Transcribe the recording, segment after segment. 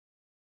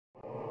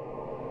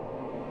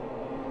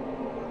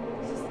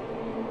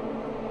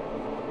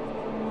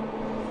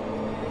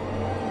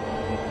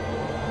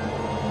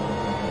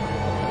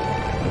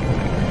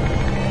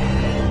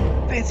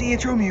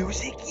intro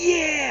music.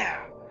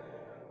 Yeah!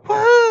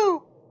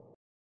 Woohoo!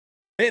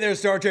 Hey there,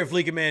 Star Trek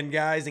Fleet Command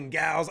guys and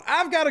gals.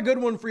 I've got a good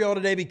one for y'all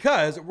today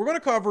because we're going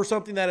to cover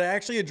something that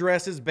actually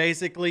addresses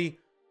basically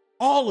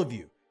all of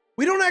you.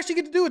 We don't actually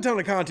get to do a ton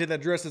of content that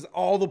addresses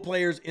all the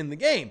players in the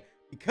game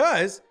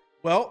because,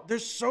 well,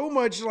 there's so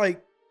much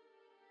like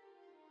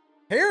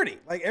parity,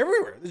 like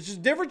everywhere. There's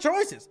just different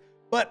choices.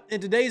 But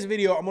in today's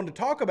video, I'm going to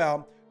talk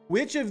about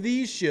which of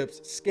these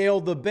ships scale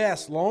the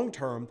best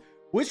long-term,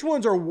 which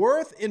ones are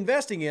worth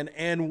investing in,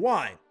 and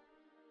why.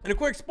 And a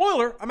quick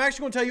spoiler, I'm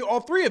actually going to tell you all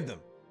three of them.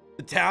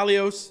 The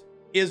Talios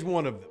is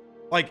one of them.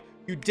 Like,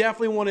 you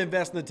definitely want to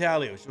invest in the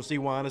Talios. You'll see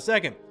why in a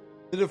second.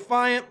 The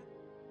Defiant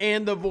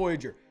and the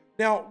Voyager.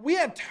 Now, we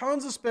have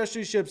tons of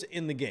specialty ships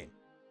in the game.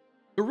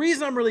 The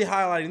reason I'm really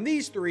highlighting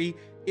these three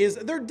is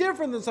they're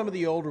different than some of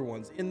the older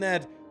ones in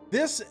that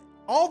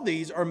all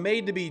these are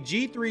made to be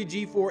G3,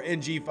 G4,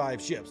 and G5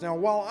 ships. Now,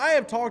 while I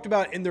have talked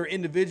about in their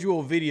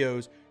individual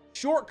videos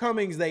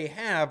shortcomings they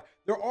have,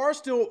 there are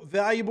still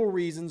valuable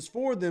reasons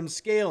for them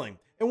scaling.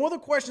 And one of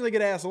the questions I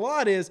get asked a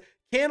lot is,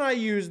 can I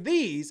use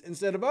these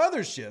instead of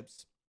other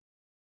ships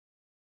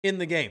in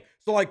the game?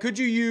 So like, could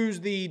you use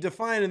the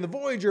Defiant and the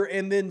Voyager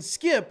and then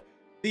skip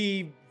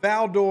the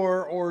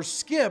Valdor or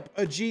skip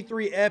a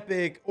G3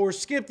 Epic or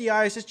skip the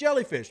ISS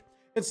Jellyfish?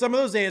 And some of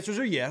those answers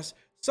are yes,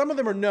 some of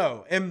them are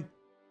no. And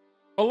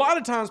a lot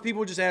of times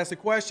people just ask the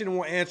question and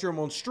we'll answer them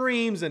on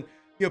streams, and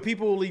you know,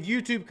 people will leave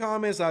YouTube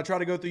comments. I try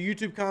to go through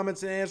YouTube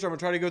comments and answer them. I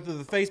try to go through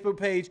the Facebook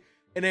page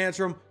and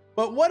answer them.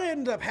 But what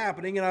ended up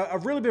happening, and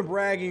I've really been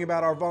bragging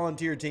about our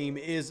volunteer team,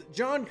 is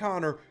John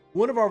Connor,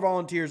 one of our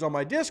volunteers on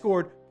my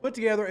Discord, put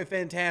together a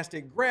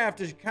fantastic graph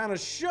to kind of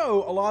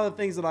show a lot of the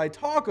things that I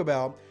talk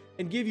about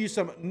and give you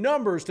some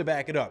numbers to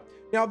back it up.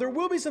 Now, there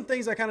will be some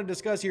things I kind of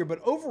discuss here,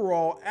 but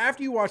overall,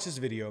 after you watch this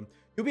video,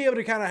 you'll be able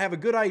to kind of have a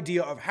good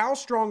idea of how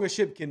strong a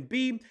ship can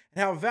be and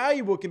how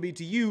valuable it can be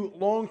to you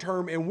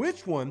long-term, and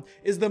which one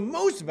is the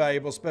most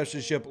valuable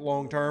specialist ship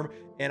long-term.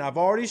 And I've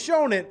already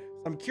shown it.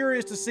 I'm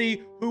curious to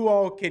see who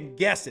all can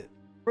guess it.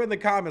 Put in the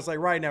comments like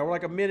right now. We're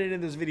like a minute in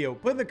this video.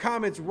 Put in the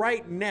comments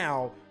right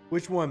now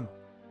which one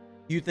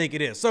you think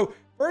it is. So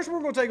first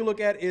we're going to take a look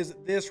at is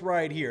this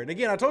right here. And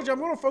again, I told you I'm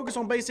going to focus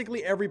on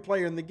basically every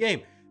player in the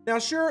game. Now,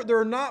 sure, there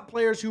are not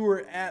players who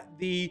are at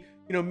the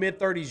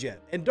mid-30s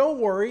yet. And don't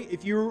worry,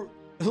 if you're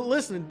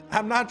listening,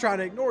 I'm not trying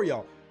to ignore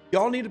y'all.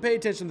 Y'all need to pay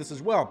attention to this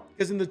as well.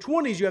 Because in the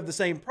 20s, you have the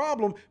same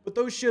problem, but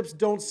those ships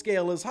don't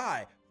scale as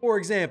high. For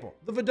example,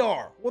 the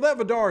Vidar. Well, that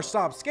Vidar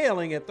stops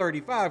scaling at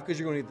 35 because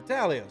you're going to need the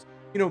Talios.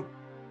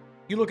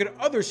 You look at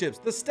other ships,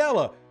 the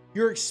Stella,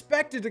 you're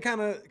expected to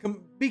kind of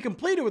be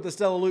completed with the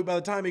Stella loop by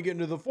the time you get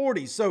into the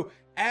 40s. So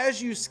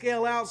as you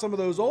scale out some of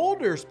those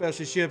older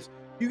specialist ships,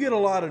 you get a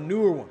lot of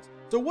newer ones.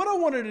 So what I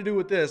wanted to do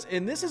with this,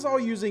 and this is all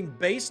using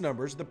base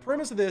numbers. The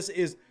premise of this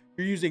is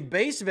you're using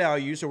base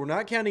value, so we're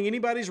not counting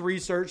anybody's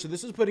research. So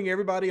this is putting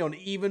everybody on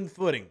even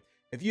footing.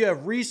 If you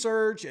have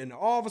research and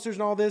officers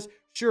and all this,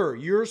 sure,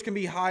 yours can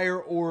be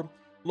higher or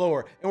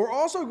lower. And we're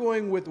also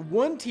going with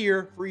one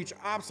tier for each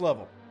ops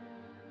level.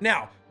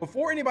 Now,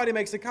 before anybody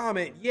makes a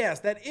comment, yes,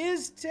 that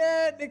is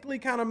technically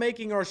kind of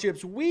making our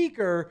ships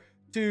weaker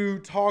to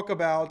talk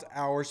about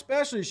our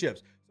specialty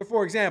ships. So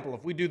for example,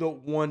 if we do the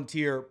one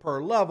tier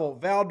per level,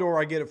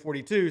 Valdor I get at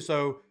 42,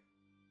 so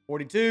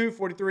 42,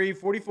 43,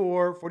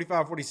 44,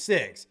 45,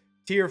 46.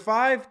 Tier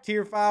 5,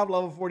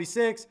 level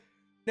 46.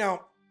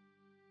 Now,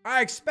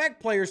 I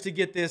expect players to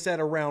get this at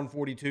around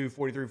 42,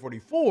 43,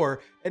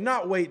 44 and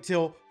not wait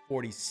till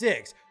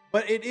 46.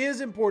 But it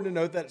is important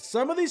to note that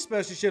some of these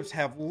special ships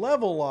have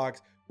level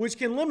locks, which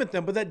can limit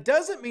them, but that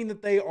doesn't mean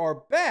that they are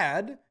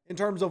bad in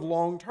terms of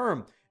long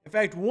term. In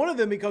fact, one of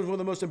them becomes one of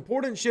the most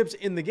important ships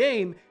in the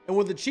game and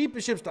one of the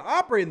cheapest ships to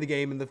operate in the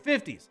game in the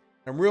 50s.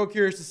 I'm real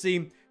curious to see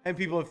how many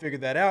people have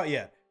figured that out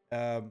yet.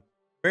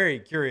 Very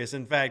curious,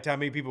 in fact, how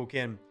many people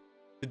can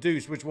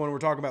deduce which one we're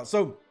talking about.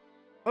 So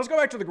let's go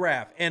back to the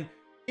graph. And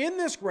in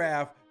this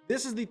graph,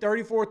 this is the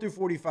 34 through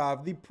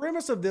 45. The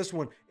premise of this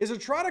one is to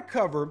try to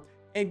cover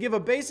and give a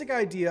basic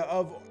idea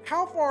of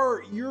how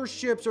far your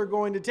ships are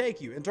going to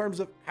take you in terms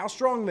of how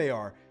strong they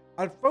are.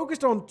 I've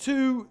focused on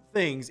two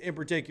things in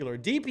particular: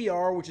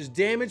 DPR, which is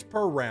damage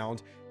per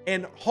round,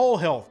 and hull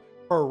health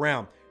per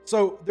round.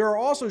 So there are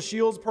also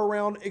shields per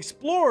round.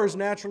 Explorers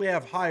naturally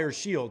have higher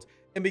shields.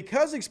 And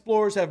because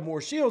explorers have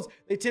more shields,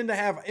 they tend to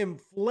have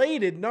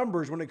inflated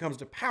numbers when it comes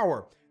to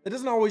power. That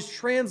doesn't always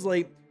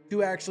translate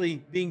to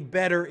actually being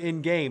better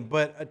in game,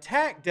 but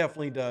attack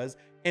definitely does,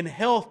 and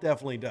health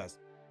definitely does.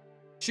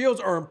 Shields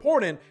are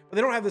important, but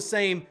they don't have the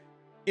same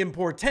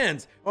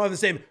importance, don't have the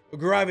same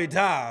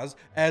gravitas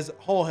as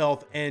hull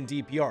health and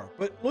DPR.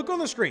 But look on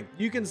the screen,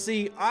 you can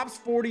see Ops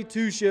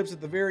 42 ships at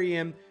the very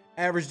end,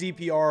 average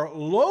DPR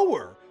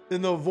lower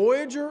than the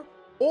Voyager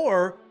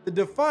or the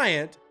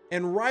Defiant,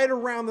 and right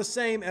around the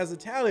same as the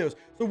Talios.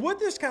 So what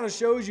this kind of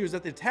shows you is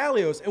that the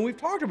Talios, and we've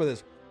talked about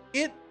this,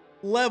 it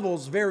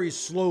levels very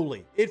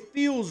slowly. It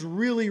feels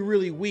really,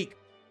 really weak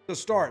to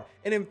start.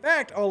 And in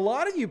fact, a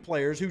lot of you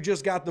players who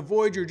just got the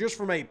Voyager just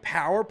from a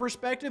power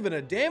perspective and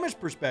a damage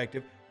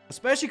perspective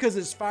especially because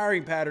its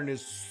firing pattern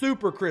is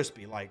super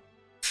crispy. Like,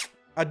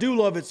 I do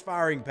love its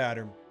firing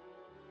pattern.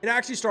 It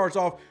actually starts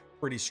off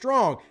pretty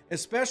strong,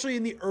 especially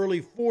in the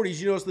early 40s.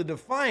 You notice the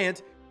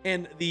Defiant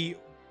and the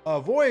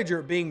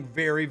Voyager being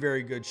very,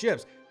 very good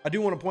ships. I do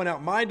want to point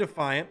out my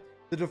Defiant.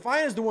 The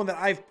Defiant is the one that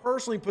I've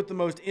personally put the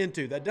most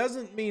into. That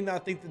doesn't mean I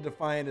think the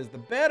Defiant is the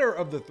better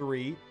of the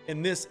three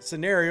in this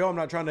scenario. I'm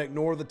not trying to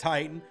ignore the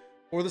Titan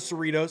or the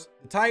Cerritos.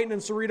 The Titan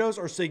and Cerritos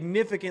are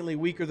significantly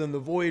weaker than the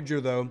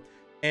Voyager, though,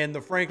 and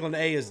the Franklin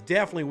A is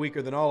definitely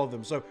weaker than all of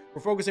them. So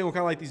we're focusing on kind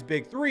of like these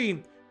big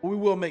three, but we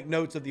will make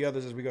notes of the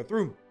others as we go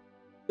through.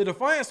 The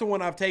Defiant's the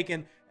one I've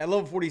taken at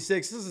level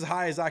 46. This is as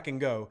high as I can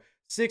go.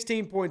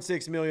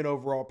 16.6 million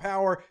overall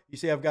power. You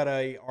see I've got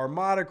a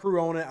Armada crew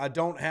on it. I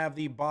don't have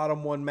the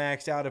bottom one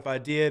maxed out. If I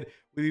did,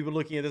 we'd be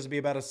looking at this would be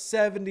about a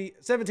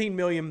 17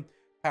 million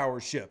power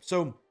ship.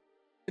 So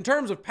in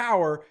terms of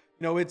power,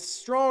 you know, it's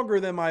stronger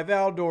than my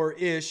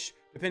Valdor-ish,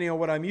 depending on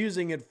what I'm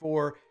using it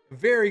for.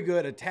 Very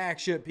good attack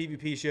ship,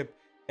 PvP ship,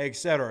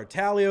 etc.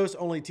 Talios,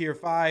 only tier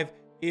 5,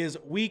 is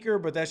weaker,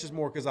 but that's just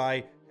more because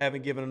I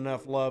haven't given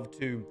enough love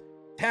to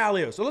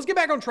Talios. So let's get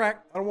back on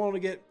track. I don't want to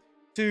get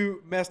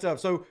too messed up.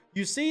 So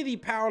you see the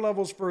power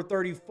levels for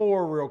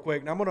 34 real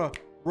quick. Now I'm going to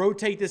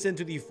rotate this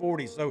into the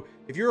 40s. So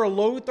if you're a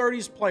low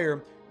 30s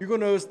player, you're going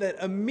to notice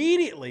that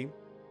immediately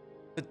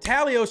the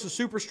Talios is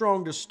super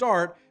strong to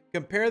start.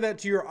 Compare that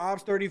to your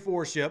Ops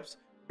 34 ships.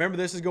 Remember,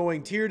 this is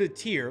going tier to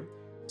tier.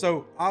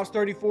 So Ops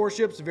 34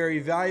 ships, very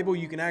valuable.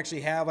 You can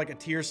actually have like a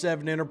tier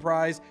 7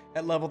 Enterprise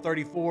at level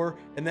 34,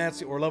 and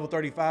that's, or level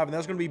 35, and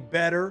that's going to be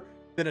better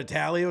than a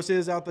Talios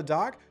is out the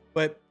dock.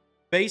 But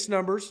base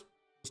numbers,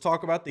 let's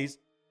talk about these.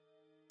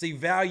 See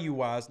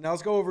value-wise. Now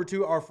let's go over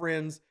to our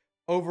friends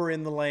over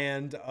in the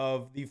land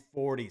of the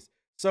 40s.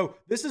 So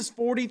this is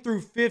 40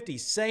 through 50,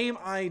 same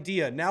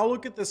idea. Now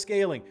look at the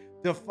scaling.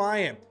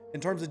 Defiant, in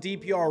terms of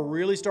DPR,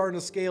 really starting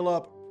to scale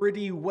up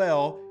pretty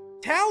well.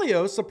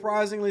 Talios,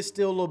 surprisingly,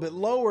 still a little bit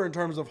lower in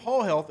terms of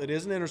hull health. It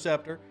is an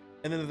interceptor.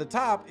 And then at the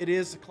top, it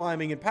is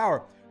climbing in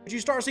power. But you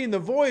start seeing the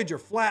Voyager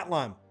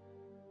flatline.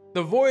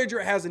 The Voyager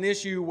has an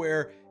issue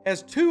where it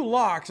has 2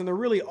 locks, and they're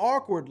really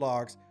awkward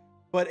locks.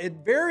 But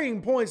at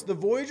varying points, the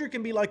Voyager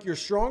can be like your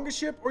strongest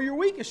ship or your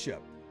weakest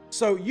ship.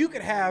 So you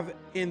could have,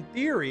 in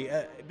theory,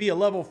 be a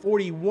level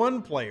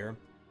 41 player.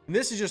 And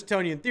this is just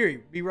telling you in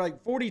theory, be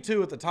like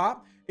 42 at the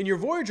top. And your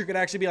Voyager could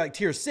actually be like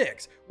tier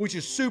 6, which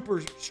is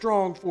super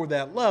strong for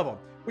that level.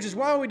 Which is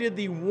why we did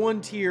the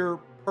 1 tier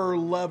per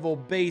level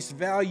base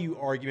value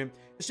argument.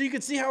 So you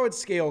can see how it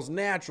scales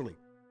naturally.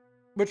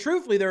 But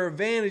truthfully, there are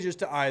advantages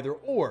to either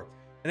or.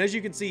 And as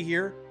you can see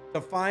here,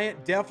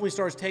 Defiant definitely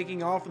starts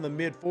taking off in the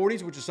mid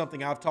 40s, which is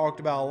something I've talked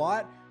about a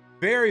lot.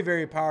 Very,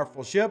 very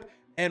powerful ship.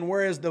 And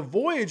whereas the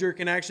Voyager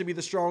can actually be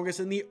the strongest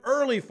in the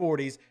early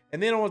 40s.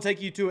 And then I want to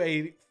take you to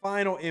a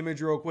final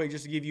image real quick,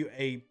 just to give you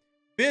a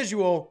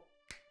visual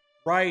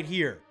right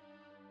here.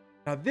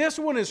 Now this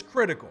one is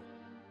critical.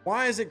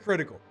 Why is it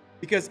critical?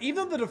 Because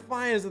even though the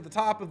Defiant is at the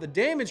top of the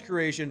damage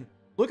creation,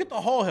 look at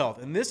the hull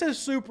health. And this is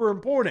super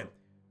important.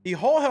 The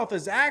hull health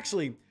is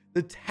actually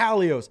the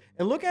Talios.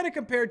 And look at it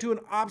compared to an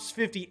Ops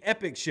 50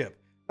 Epic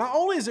ship. Not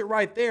only is it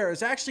right there,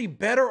 it's actually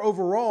better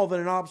overall than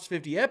an Ops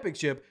 50 Epic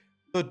ship.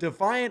 The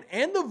Defiant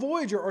and the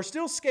Voyager are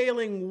still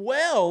scaling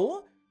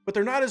well, but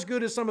they're not as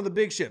good as some of the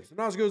big ships. They're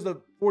not as good as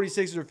the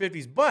 46s or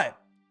 50s, but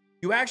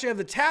you actually have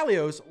the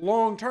Talios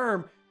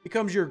long-term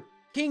becomes your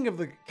king of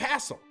the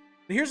castle.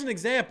 And here's an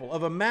example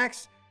of a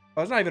max,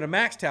 well, it's not even a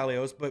max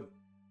Talios, but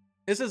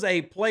this is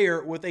a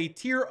player with a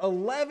tier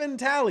 11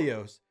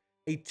 Talios,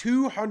 a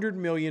 200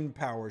 million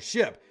power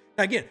ship.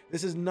 Now again,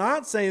 this is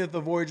not saying that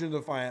the Voyager and the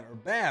Defiant are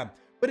bad,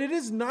 but it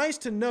is nice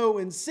to know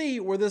and see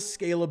where the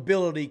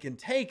scalability can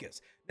take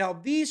us. Now,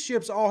 these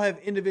ships all have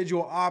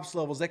individual ops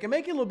levels that can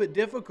make it a little bit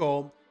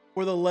difficult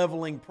for the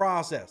leveling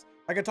process.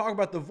 I can talk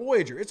about the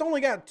Voyager. It's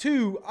only got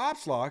 2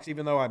 ops locks,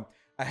 even though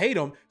I hate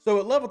them. So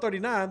at level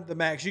 39, the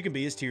max you can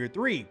be is tier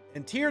 3.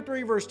 And tier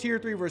 3 versus tier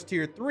 3 versus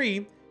tier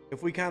 3,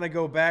 if we kind of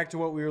go back to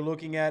what we were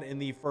looking at in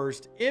the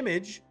first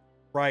image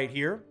right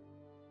here,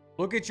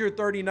 look at your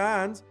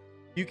 39s.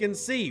 You can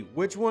see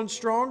which one's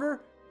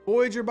stronger.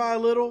 Voyager by a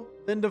little,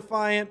 then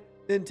Defiant,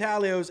 then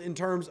Talios in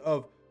terms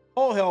of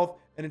hull health,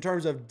 and in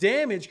terms of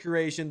damage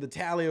creation, the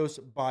Talios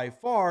by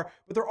far,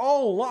 but they're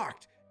all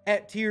locked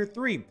at tier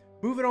 3.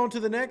 Moving on to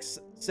the next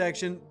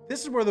section,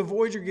 this is where the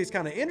Voyager gets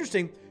kind of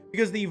interesting,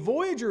 because the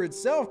Voyager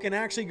itself can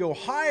actually go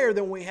higher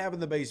than we have in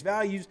the base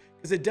values,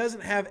 because it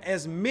doesn't have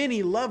as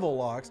many level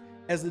locks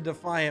as the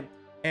Defiant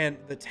and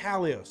the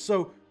Talios.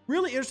 So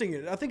really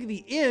interesting. I think at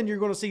the end, you're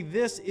going to see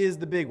this is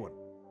the big one.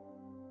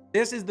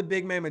 This is the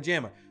big mamma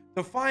jamma.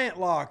 Defiant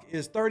lock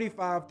is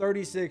 35,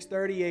 36,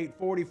 38,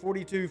 40,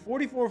 42,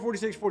 44,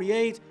 46,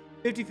 48,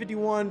 50,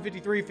 51,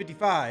 53,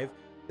 55.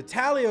 The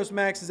Talios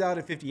maxes out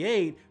at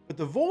 58, but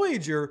the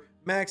Voyager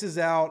maxes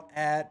out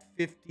at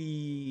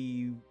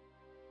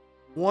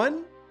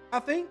 51, I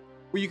think,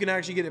 where you can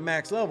actually get it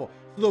max level.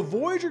 So the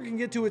Voyager can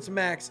get to its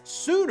max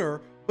sooner,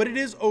 but it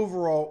is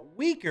overall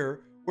weaker,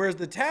 whereas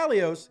the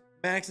Talios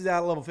maxes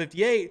out at level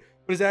 58,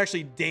 but is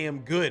actually damn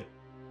good.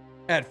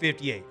 at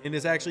 58, and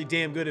it's actually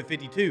damn good at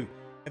 52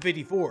 and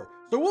 54.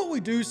 So what we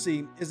do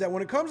see is that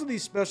when it comes to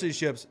these specialty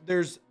ships,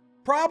 there's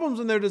problems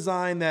in their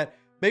design that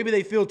maybe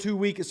they feel too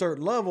weak at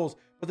certain levels,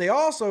 but they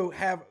also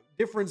have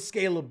different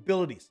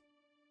scalabilities.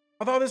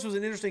 I thought this was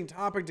an interesting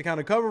topic to kind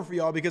of cover for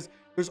y'all because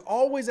there's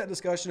always that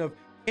discussion of,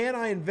 can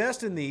I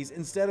invest in these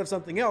instead of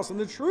something else? And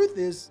the truth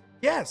is,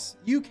 yes,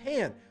 you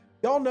can.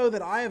 Y'all know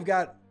that I have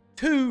got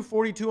two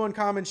 42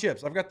 uncommon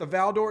ships. I've got the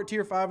Valdor at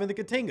tier 5 and the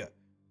Katinga.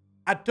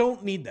 I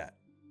don't need that.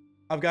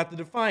 I've got the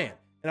Defiant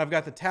and I've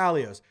got the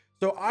Talios.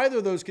 So either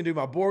of those can do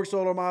my Borg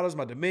Solar Armadas,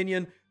 my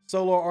Dominion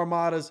Solar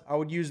Armadas. I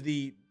would use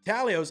the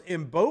Talios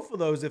in both of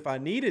those if I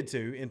needed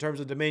to in terms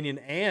of Dominion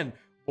and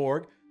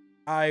Borg.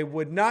 I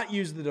would not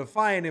use the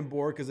Defiant in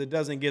Borg because it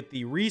doesn't get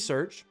the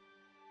research.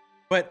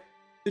 But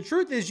the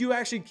truth is you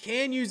actually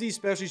can use these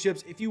specialty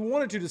ships if you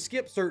wanted to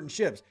skip certain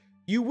ships.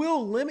 You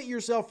will limit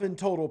yourself in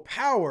total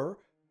power,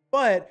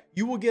 but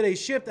you will get a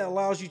ship that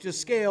allows you to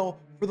scale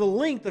for the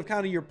length of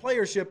kind of your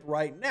player ship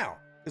right now.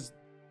 Because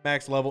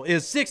max level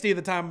is 60 at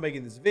the time of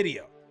making this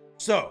video.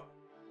 So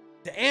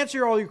to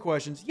answer all your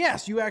questions,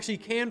 yes, you actually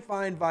can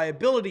find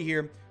viability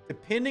here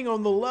depending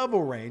on the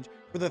level range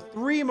for the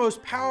 3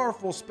 most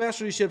powerful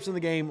specialty ships in the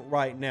game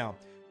right now.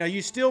 Now,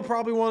 you still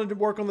probably wanted to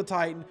work on the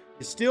Titan.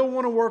 You still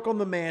want to work on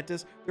the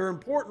Mantis. There are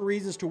important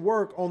reasons to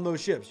work on those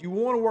ships. You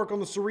want to work on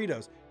the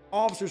Cerritos.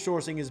 Officer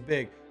sourcing is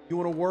big. You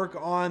want to work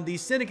on the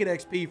Syndicate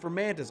XP for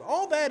Mantis.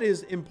 All that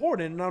is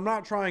important, and I'm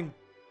not trying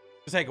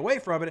to take away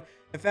from it.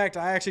 In fact,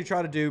 I actually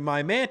try to do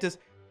my Mantis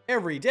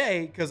every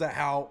day because of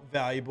how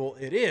valuable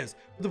it is.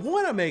 But the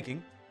point I'm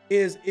making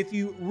is if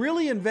you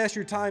really invest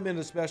your time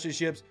into specialty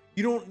ships,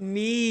 you don't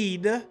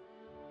need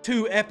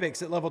 2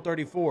 epics at level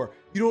 34.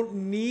 You don't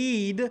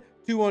need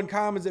 2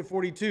 uncommons at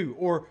 42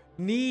 or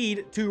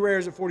need 2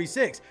 rares at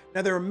 46.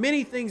 Now, there are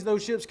many things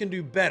those ships can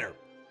do better.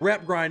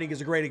 Rep grinding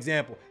is a great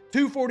example.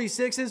 2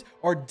 46s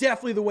are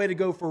definitely the way to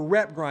go for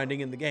rep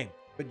grinding in the game.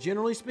 But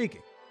generally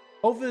speaking,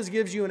 hopefully this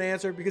gives you an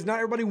answer because not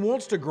everybody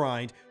wants to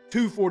grind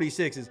 2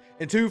 46s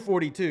and 2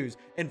 42s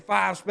and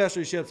 5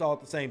 specialty ships all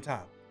at the same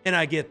time. And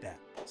I get that.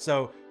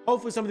 So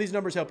hopefully some of these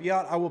numbers help you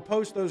out. I will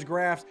post those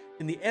graphs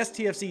in the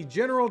STFC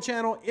general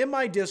channel in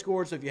my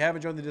Discord. So if you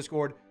haven't joined the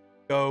Discord,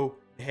 go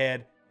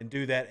ahead and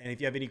do that. And if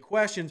you have any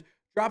questions,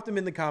 drop them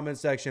in the comment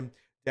section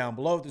down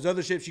below. If there's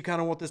other ships you kind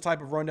of want this type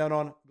of rundown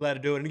on, glad to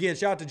do it. And again,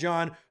 shout out to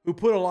John, who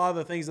put a lot of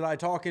the things that I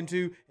talk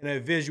into in a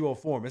visual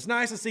form. It's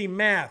nice to see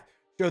math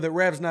show that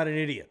Rev's not an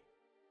idiot.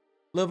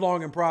 Live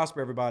long and prosper,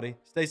 everybody.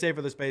 Stay safe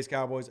for the Space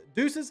Cowboys.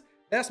 Deuces,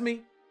 that's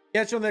me.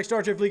 Catch you on the next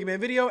Star Trek Fleet Command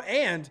video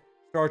and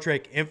Star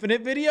Trek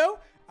Infinite video.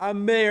 I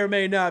may or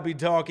may not be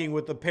talking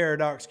with the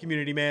Paradox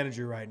community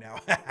manager right now.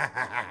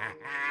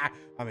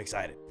 I'm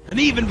excited. An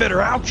even better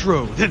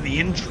outro than the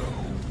intro.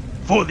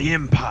 For the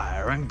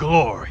Empire and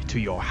glory to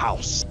your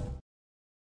house.